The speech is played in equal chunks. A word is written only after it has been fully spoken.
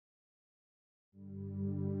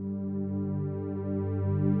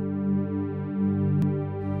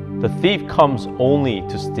The thief comes only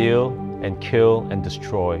to steal and kill and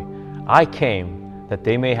destroy. I came that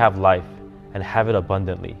they may have life and have it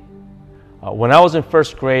abundantly. When I was in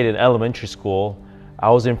first grade in elementary school,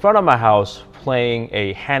 I was in front of my house playing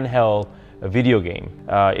a handheld video game.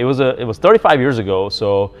 It was 35 years ago,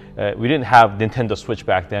 so we didn't have Nintendo Switch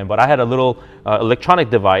back then, but I had a little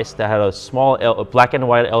electronic device that had a small black and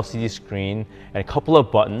white LCD screen and a couple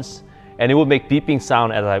of buttons, and it would make beeping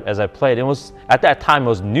sound as I played. It was, at that time, it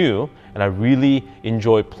was new, and I really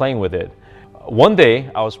enjoyed playing with it. One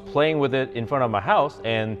day, I was playing with it in front of my house,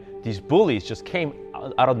 and these bullies just came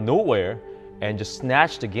out of nowhere and just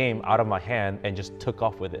snatched the game out of my hand and just took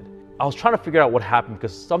off with it. I was trying to figure out what happened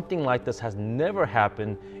because something like this has never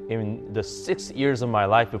happened in the 6 years of my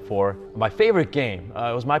life before. My favorite game,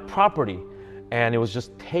 it was my property, and it was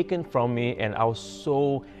just taken from me, and I was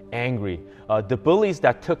so angry. The bullies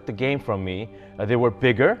that took the game from me, they were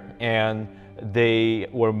bigger, and they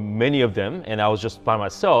were many of them, and I was just by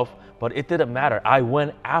myself, but it didn't matter. I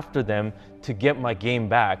went after them to get my game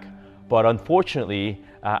back, but unfortunately,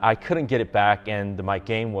 I couldn't get it back, and my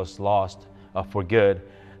game was lost for good.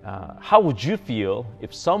 How would you feel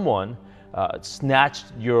if someone snatched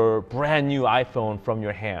your brand new iPhone from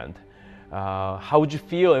your hand? How would you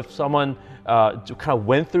feel if someone kind of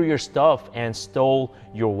went through your stuff and stole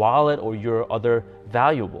your wallet or your other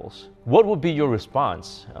valuables? What would be your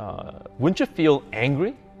response? Wouldn't you feel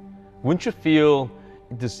angry? Wouldn't you feel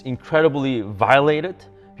this incredibly violated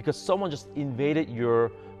because someone just invaded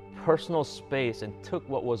your personal space and took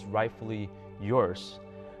what was rightfully yours?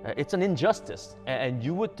 It's an injustice, and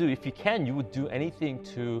you would do, if you can, you would do anything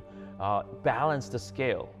to balance the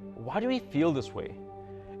scale. Why do we feel this way?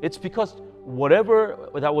 It's because whatever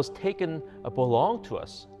that was taken belonged to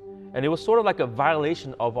us, and it was sort of like a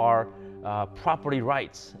violation of our property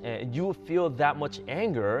rights, and you would feel that much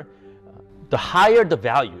anger. The higher the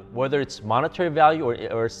value, whether it's monetary value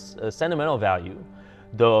or sentimental value,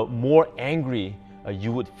 the more angry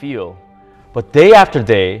you would feel. But day after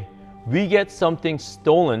day, we get something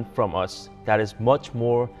stolen from us that is much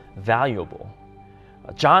more valuable.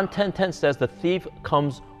 John 10:10 says the thief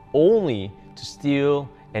comes only to steal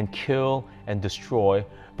and kill and destroy,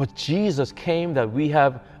 but Jesus came that we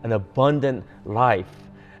have an abundant life.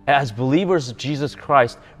 As believers of Jesus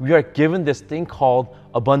Christ, we are given this thing called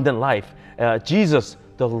abundant life. Jesus,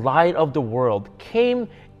 the light of the world, came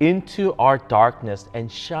into our darkness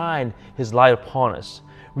and shined His light upon us.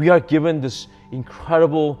 We are given this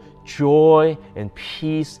incredible joy and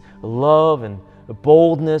peace, love and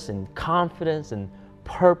boldness and confidence and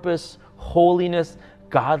purpose, holiness,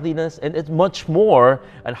 godliness, and it's much more.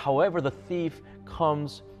 And however, the thief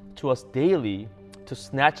comes to us daily to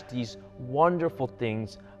snatch these wonderful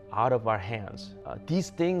things out of our hands. These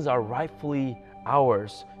things are rightfully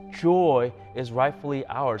ours. Joy is rightfully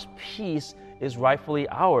ours. Peace is rightfully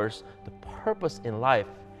ours. The purpose in life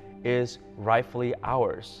is rightfully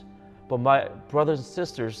ours. But my brothers and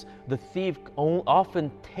sisters, the thief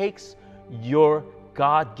often takes your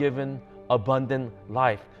God-given abundant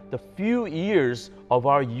life. The few years of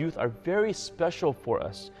our youth are very special for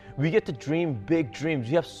us. We get to dream big dreams.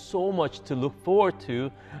 We have so much to look forward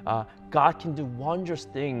to. God can do wondrous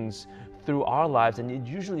things through our lives, and it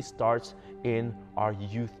usually starts in our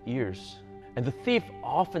youth years. And the thief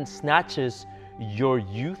often snatches your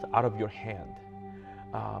youth out of your hand.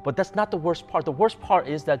 But that's not the worst part. The worst part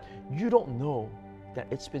is that you don't know that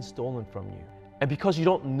it's been stolen from you. And because you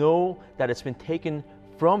don't know that it's been taken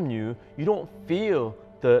from you, you don't feel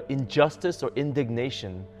the injustice or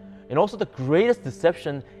indignation. And also the greatest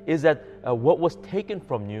deception is that what was taken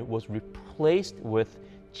from you was replaced with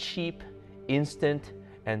cheap, instant,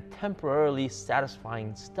 and temporarily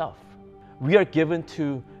satisfying stuff. We are given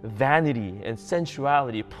to vanity and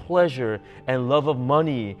sensuality, pleasure and love of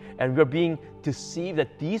money, and we are being deceived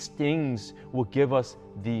that these things will give us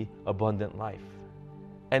the abundant life.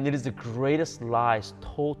 And it is the greatest lies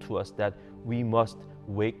told to us that we must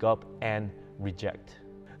wake up and reject.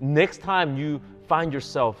 Next time you find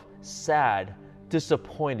yourself sad,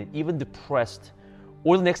 disappointed, even depressed,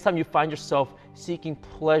 or the next time you find yourself seeking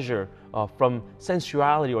pleasure from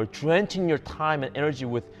sensuality or drenching your time and energy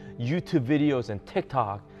with YouTube videos and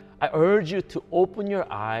TikTok, I urge you to open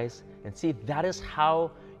your eyes and see that is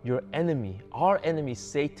how your enemy, our enemy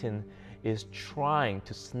Satan, is trying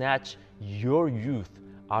to snatch your youth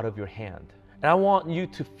out of your hand. And I want you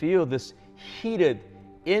to feel this heated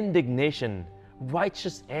indignation,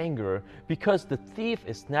 righteous anger, because the thief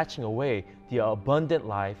is snatching away the abundant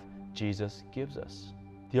life Jesus gives us.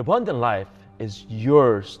 The abundant life is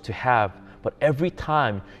yours to have, but every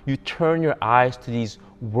time you turn your eyes to these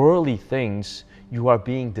worldly things, you are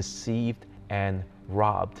being deceived and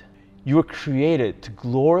robbed. You were created to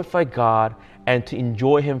glorify God and to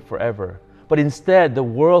enjoy Him forever. But instead, the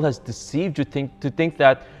world has deceived you to think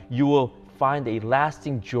that you will find a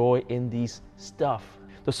lasting joy in these stuff.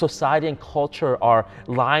 The society and culture are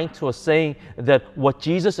lying to us, saying that what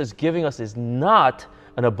Jesus is giving us is not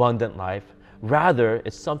an abundant life. Rather,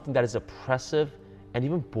 it's something that is oppressive and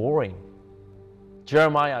even boring.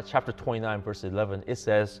 Jeremiah chapter 29, verse 11, it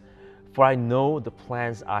says, "For I know the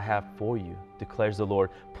plans I have for you, declares the Lord,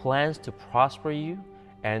 plans to prosper you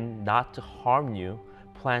and not to harm you,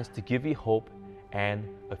 plans to give you hope and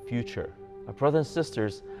a future." My brothers and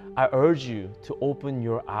sisters, I urge you to open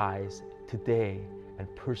your eyes today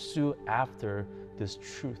and pursue after this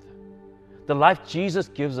truth. The life Jesus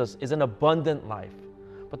gives us is an abundant life,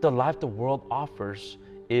 but the life the world offers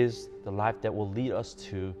is the life that will lead us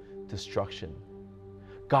to destruction.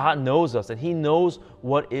 God knows us and He knows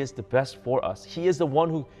what is the best for us. He is the one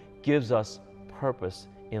who gives us purpose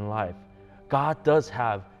in life. God does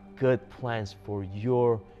have good plans for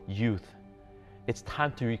your youth. It's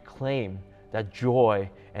time to reclaim that joy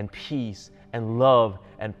and peace and love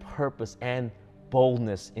and purpose and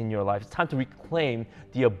boldness in your life. It's time to reclaim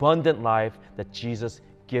the abundant life that Jesus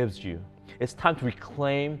gives you. It's time to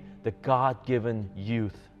reclaim the God-given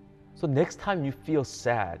youth. So next time you feel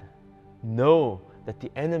sad, know that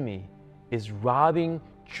the enemy is robbing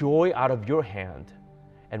joy out of your hand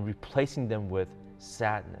and replacing them with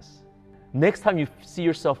sadness. Next time you see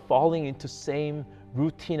yourself falling into same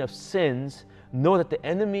routine of sins, know that the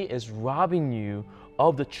enemy is robbing you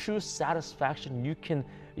of the true satisfaction you can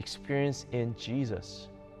experience in Jesus.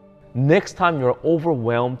 Next time you're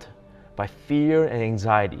overwhelmed by fear and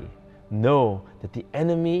anxiety, know that the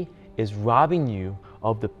enemy is robbing you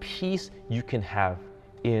of the peace you can have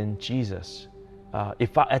in Jesus.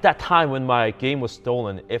 At that time when my game was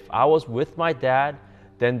stolen, if I was with my dad,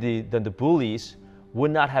 then the bullies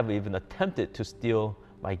would not have even attempted to steal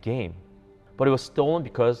my game. But it was stolen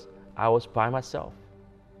because I was by myself.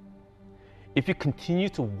 If you continue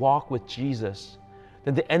to walk with Jesus,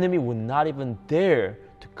 then the enemy will not even dare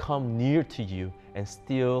to come near to you and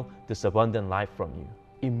steal this abundant life from you.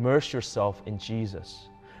 Immerse yourself in Jesus.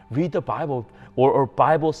 Read the Bible or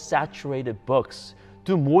Bible-saturated books.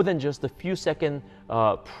 Do more than just a few second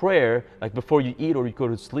prayer like before you eat or you go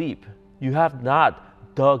to sleep. You have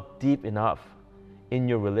not dug deep enough in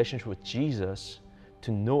your relationship with Jesus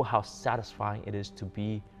to know how satisfying it is to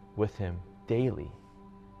be with Him daily.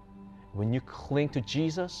 When you cling to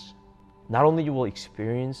Jesus, not only you will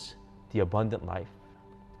experience the abundant life,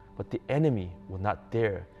 but the enemy will not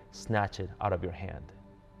dare snatch it out of your hand.